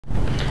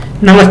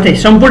नमस्ते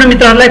सम्पूर्ण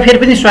मित्रहरूलाई फेरि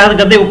पनि स्वागत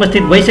गर्दै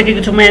उपस्थित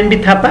भइसकेको छु म एनबी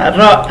थापा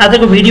र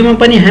आजको भिडियोमा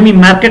पनि हामी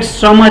मार्केट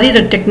समरी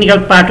र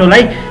टेक्निकल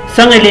पाटोलाई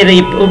सँगै लिएर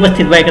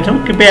उपस्थित भएका छौं।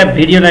 कृपया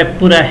भिडियोलाई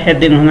पुरा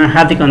हेर्दिनु हुन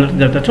हार्दिक अनुरोध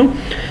गर्दछु।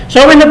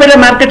 सबैभन्दा पहिला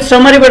मार्केट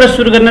समरीबाट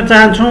सुरु गर्न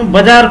चाहन्छु।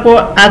 बजारको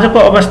आजको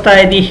अवस्था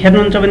यदि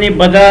हेर्नुहुन्छ भने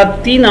बजार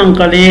 3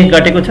 अंकले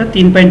घटेको छ,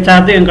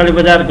 3.42 अंकले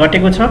बजार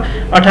घटेको छ।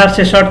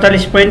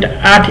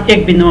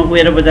 1847.81 बिन्दुमा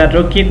पुगेर बजार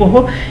रोकिएको हो।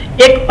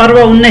 1 अर्ब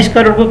 19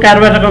 करोडको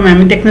कारोबार रकम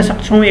हामी देख्न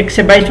सक्छौं।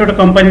 122 वटा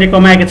कम्पनीले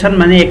कमाएका छन्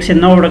भने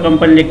 109 वटा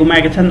कम्पनीले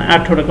गुमाएका छन्।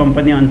 8 वटा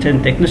कम्पनी अनचेन्ज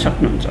देख्न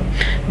सक्नुहुन्छ।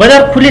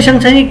 बजार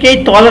खुलेसँगसँगै केही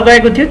तल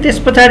गएको थियो,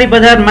 त्यसपछि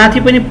बजार माथि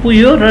पनि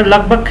पुग्यो र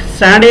लगभग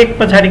 1.5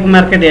 पछाडिको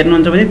मार्केट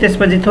हेर्नुहुन्छ भने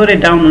त्यसपछि थोरै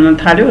डाउन हुन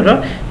थाल्यो र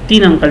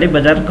 3 अंकले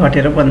बजार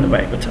घटेर बन्द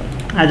भएको छ।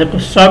 आजको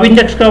सब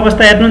इन्डेक्सको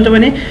अवस्था हेर्नुहुन्छ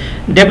भने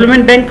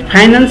development bank,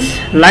 finance,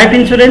 life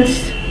insurance,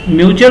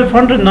 mutual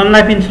fund र नन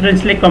लाइफ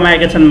इन्स्योरेन्सले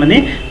कमाएका छन् भने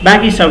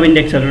बाँकी सब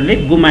इन्डेक्सहरूले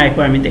गुमाएको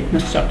हामी देख्न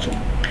सक्छौं।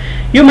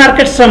 यो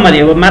मार्केट समरी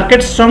हो।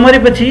 मार्केट समरी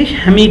पछि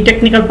हामी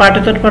टेक्निकल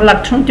पाटोतर्फ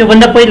लाग्छौं।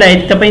 त्योभन्दा पहिला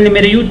यदि तपाईले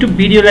मेरो युट्युब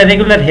भिडियोलाई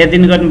रेगुलर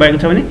हेर्दिनु गर्नुभएको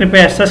छ भने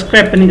कृपया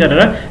सब्स्क्राइब पनि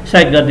गरेर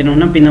सहयोग गरिदिनु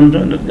हुन विनम्र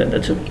अनुरोध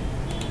गर्दछु।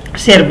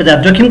 शेयर बजार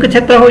जोखिमको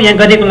क्षेत्र हो। यहाँ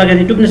गरेको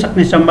लगानी डुब्न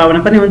सक्ने सम्भावना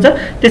पनि हुन्छ।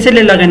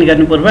 त्यसैले लगानी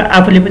गर्नु पूर्व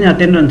आफूले पनि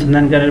अध्ययन र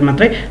अनुसन्धान गरेर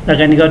मात्रै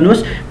लगानी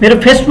गर्नुहोस्। मेरो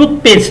फेसबुक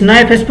पेज,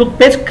 नयाँ Facebook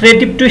page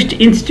creative twist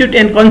institute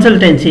and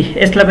consultancy,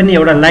 यसलाई पनि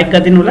एउटा लाइक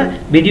गरिदिनु होला।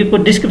 भिडियोको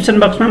डिस्क्रिप्सन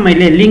बक्समा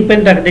मैले लिंक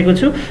पनि राखिदिएको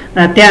छु,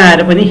 त्यहाँ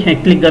आएर पनि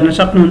क्लिक गर्न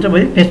सक्नुहुन्छ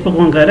भने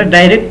फेसबुकमा गएर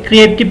direct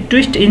creative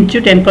twist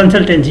institute and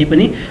consultancy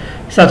पनि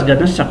सर्च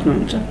गर्न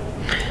सक्नुहुन्छ।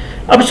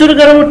 अब सुरु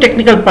गरौँ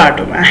टेक्निकल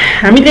पार्टमा।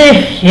 हामीले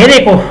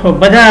हेरेको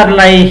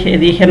बजारलाई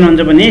यदि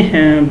हेर्नुहुन्छ भने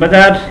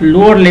बजार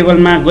लोअर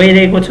लेभलमा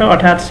गइरहेको छ।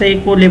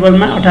 1800 को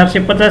लेभलमा,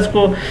 1850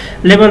 को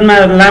लेभलमा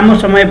लामो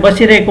समय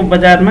बसिरहेको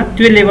बजारमा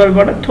त्यो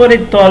लेभलबाट थोरै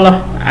तल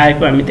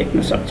आएको हामी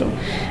देख्न सक्छौं।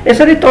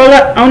 यसरी तल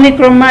आउने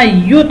क्रममा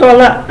यो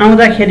तल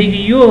आउँदाखेरि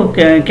यो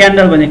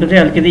क्यान्डल भनेको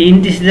चाहिँ अलिकति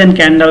इन्डिसिजन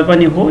क्यान्डल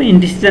पनि हो।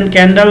 इन्डिसिजन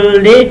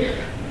क्यान्डलले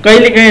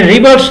कहिलेकाहीँ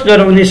रिभर्स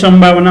गराउने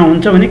सम्भावना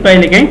हुन्छ भने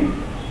कहिलेकाहीँ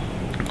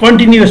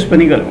कन्टिन्युअस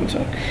पनि गराउँछ।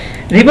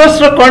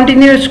 रिभर्स र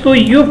कन्टिन्युअसको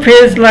यो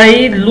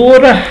फेजलाई लो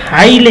र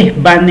हाईले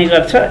बाँध्ने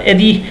गर्छ।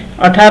 यदि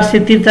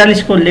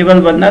 1843 को लेभल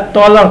भन्दा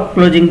तल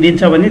क्लोजिङ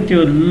दिन्छ भने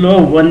त्यो लो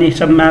बन्ने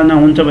सम्भावना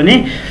हुन्छ भने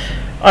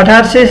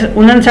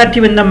 1859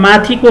 भन्दा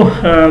माथिको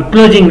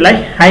क्लोजिङलाई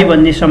हाई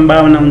बन्ने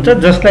सम्भावना हुन्छ,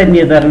 जसलाई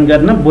निर्धारण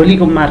गर्न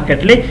भोलिको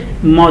मार्केटले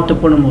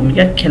महत्त्वपूर्ण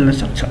भूमिका खेल्न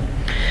सक्छ।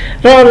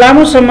 र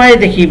लामो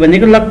समयदेखि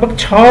भनेको लगभग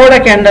 6 वटा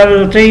क्यान्डल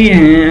चाहिँ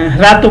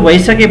रातो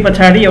भइसके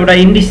पछाडि एउटा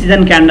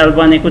इन्डिसिजन क्यान्डल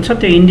बनेको छ।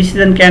 त्यो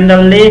इन्डिसिजन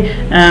क्यान्डलले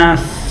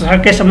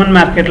सकेसम्म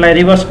मार्केटलाई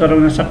रिभर्स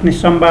गराउन सक्ने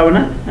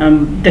सम्भावना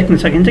देख्न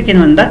सकिन्छ। किन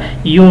भन्दा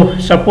यो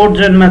सपोर्ट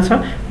जोनमा छ।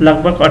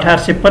 लगभग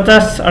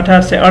 1850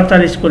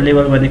 1848 को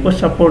लेभल भनेको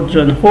सपोर्ट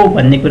जोन हो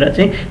भन्ने कुरा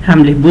चाहिँ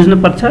हामीले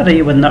बुझ्नुपर्छ र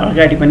योभन्दा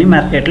अगाडि पनि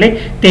मार्केटले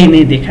त्यही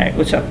नै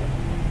देखाएको छ।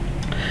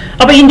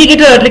 अब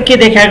इन्डिकेटरहरूले के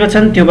देखाएको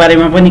छन् त्यो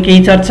बारेमा पनि केही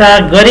चर्चा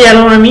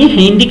गरिहालौँ हामी।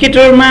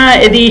 इन्डिकेटरमा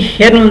यदि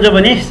हेर्नुहुन्छ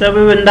भने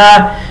सबैभन्दा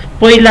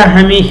पहिला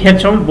हामी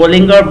हेर्छौँ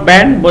बोलिङ्गर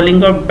ब्यान्ड।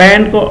 बोलिङ्गर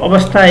ब्यान्डको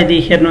अवस्था यदि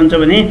हेर्नुहुन्छ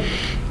भने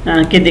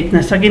के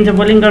देख्न सकिन्छ।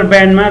 बोलिङ्गर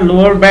ब्यान्डमा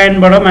लोअर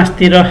ब्यान्डबाट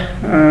मास्तिर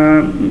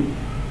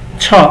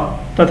छ,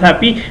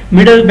 तथापि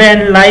मिडल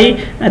ब्यान्डलाई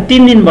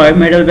 3 दिन भयो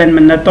मिडल ब्यान्ड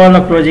भन्दा तल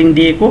क्लोजिङ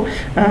दिएको।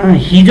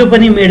 हिजो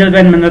पनि मिडल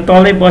ब्यान्ड भन्दा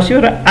तलै बस्यो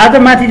र आज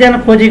माथि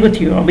जान खोजेको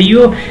थियो। अब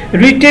यो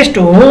रिटेस्ट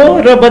हो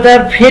र बजार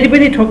फेरि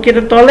पनि ठोकेर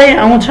तलै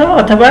आउँछ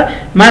अथवा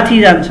माथि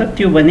जान्छ,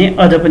 त्यो भने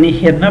अझ पनि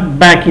हेर्न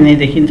बाँकी नै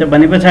देखिन्छ।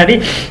 भने पछाडि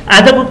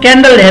आजको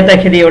क्यान्डल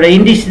हेर्दाखेरि एउटा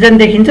इन्डिसिजन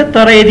देखिन्छ,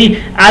 तर यदि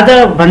आज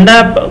भन्दा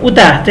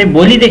उता चाहिँ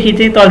भोलिदेखि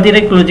चाहिँ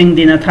तलतिरै क्लोजिङ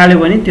दिन थाल्यो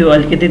भने त्यो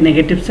अलिकति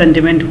नेगेटिभ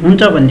सेन्टिमेन्ट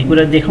हुन्छ भन्ने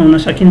कुरा देखाउन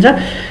सकिन्छ।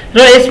 र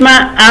यसमा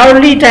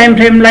आवरली टाइम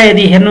फ्रेमलाई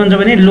यदि हेर्नुहुन्छ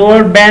भने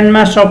लोअर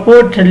ब्यान्डमा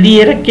सपोर्ट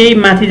लिएर केही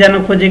माथि जान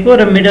खोजेको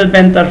र मिडल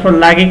ब्यान्ड तर्फ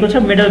लागेको छ।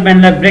 मिडल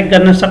ब्यान्डलाई ब्रेक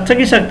गर्न सक्छ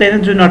कि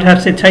सक्दैन, जुन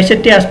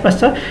 1866 आसपास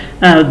छ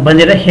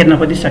भनेर हेर्न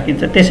पनि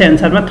सकिन्छ। त्यसै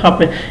अनुसारमा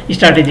थप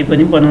स्ट्राटेजी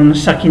पनि बनाउन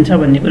सकिन्छ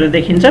भन्ने कुरा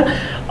देखिन्छ।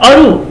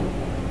 अरू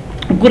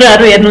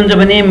कुराहरू हेर्नुहुन्छ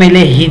भने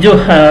मैले हिजो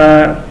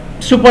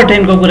सुपर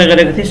ट्रेन्डको कुरा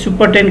गरेको थिएँ।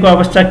 सुपर ट्रेन्डको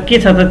अवस्था के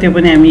छ त त्यो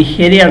पनि हामी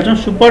हेरिहाल्छौँ।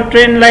 सुपर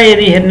ट्रेन्डलाई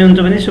यदि हेर्नुहुन्छ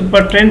भने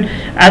सुपर ट्रेन्ड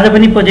आज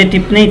पनि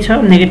पोजिटिभ नै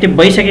छ, नेगेटिभ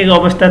भइसकेको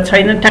अवस्था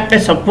छैन। ठ्याक्कै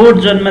सपोर्ट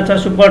जोनमा छ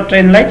सुपर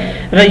ट्रेन्डलाई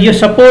र यो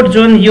सपोर्ट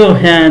जोन यो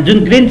जुन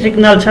ग्रिन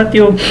सिग्नल छ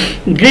त्यो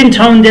ग्रिन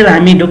छाउन्जेल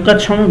हामी ढुक्क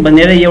छौँ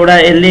भनेर एउटा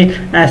यसले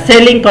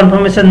सेलिङ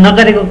कन्फर्मेसन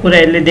नगरेको कुरा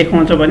यसले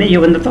देखाउँछ भने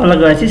योभन्दा तल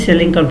गएपछि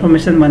सेलिङ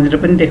कन्फर्मेसन भनेर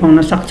पनि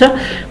देखाउन सक्छ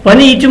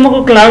भने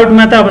इचुमोको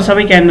क्लाउडमा त अब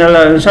सबै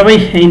क्यान्डल सबै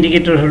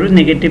इन्डिकेटरहरू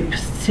नेगेटिभ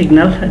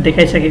सिग्नल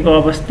देखाइसकेको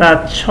अवस्था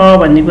छ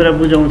भन्ने कुरा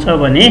बुझाउँछ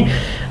भने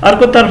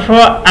अर्कोतर्फ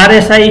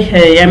आरएसआई,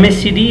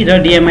 एमएससिडी र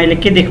डिएमआईले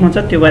के देखाउँछ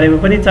त्यो बारेमा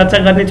पनि चर्चा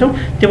गर्नेछौँ।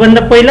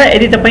 त्योभन्दा पहिला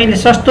यदि तपाईँले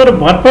सस्तो र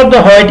भरपर्दो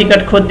हवाई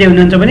टिकट खोज्दै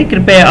हुनुहुन्छ भने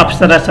कृपया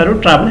अप्सरासहरू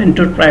travel and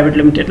tour private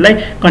लिमिटेडलाई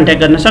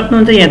contact गर्न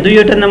सक्नुहुन्छ। यहाँ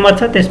 2वटा नम्बर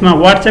छ, त्यसमा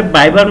वाट्सएप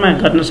भाइबरमा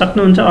गर्न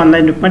सक्नुहुन्छ,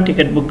 अनलाइन रूपमा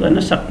टिकट बुक गर्न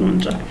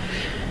सक्नुहुन्छ।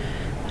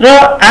 र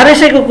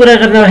आरएसआई को कुरा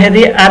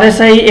गर्दाखेरि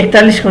आरएसआई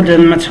 41 को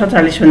जोनमा छ,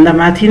 40 भन्दा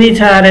माथि नै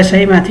छ,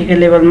 आरएसआई माथिको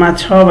लेभलमा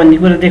छ भन्ने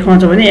कुरा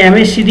देखाउँछ भने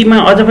एमएसिडीमा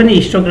अझ पनि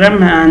हिस्टोग्राम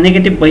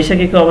नेगेटिभ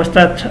भइसकेको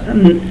अवस्था छ,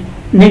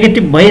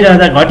 नेगेटिभ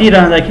भइरहँदा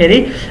घटिरहँदाखेरि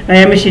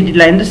एमएसिडी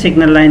लाइन र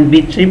सिग्नल लाइन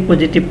बीच चाहिँ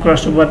पोजिटिभ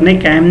क्रसओभर नै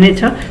कायम नै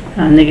छ,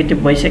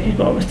 नेगेटिभ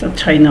भइसकेको अवस्था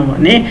छैन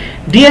भने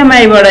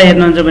डिएमआईबाट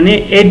हेर्नुहुन्छ भने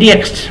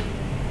एडिएक्स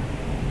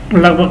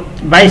लगभग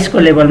 22 को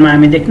लेभलमा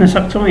हामी देख्न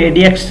सक्छौँ।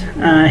 एडिएक्स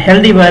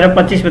हेल्दी भएर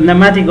 25 भन्दा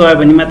माथि गयो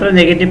भने मात्र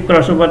नेगेटिभ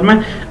क्रसओभरमा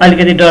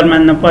अलिकति डर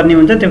मान्न पर्ने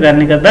हुन्छ, त्यो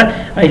कारणले गर्दा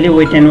अहिले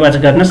वेट एन्ड वाच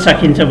गर्न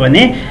सकिन्छ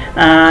भने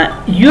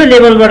यो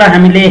लेभलबाट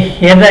हामीले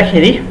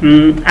हेर्दाखेरि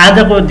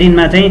आजको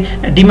दिनमा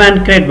चाहिँ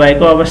डिमान्ड क्रिएट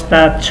भएको अवस्था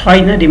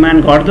छैन,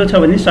 डिमान्ड घट्दो छ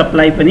भने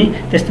सप्लाई पनि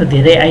त्यस्तो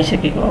धेरै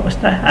आइसकेको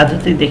अवस्था आज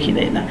चाहिँ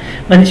देखिँदैन।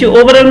 भनेपछि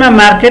ओभरअलमा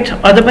मार्केट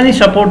अझ पनि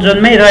सपोर्ट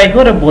जोनमै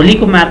रहेको र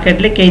भोलिको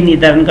मार्केटले केही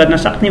निर्धारण गर्न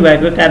सक्ने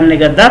भएको कारणले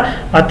गर्दा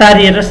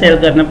हतारिएर सेल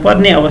गर्न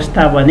पर्ने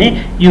अवस्था भने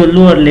यो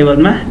लोअर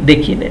लेभलमा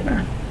देखिँदैन।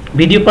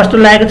 भिडियो कस्तो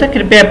लागेको छ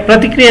कृपया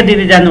प्रतिक्रिया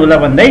दिँदै जानुहोला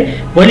भन्दै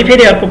भोलि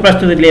फेरि अर्को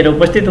प्रस्तुति लिएर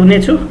उपस्थित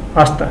हुनेछु।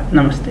 हस्त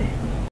नमस्ते।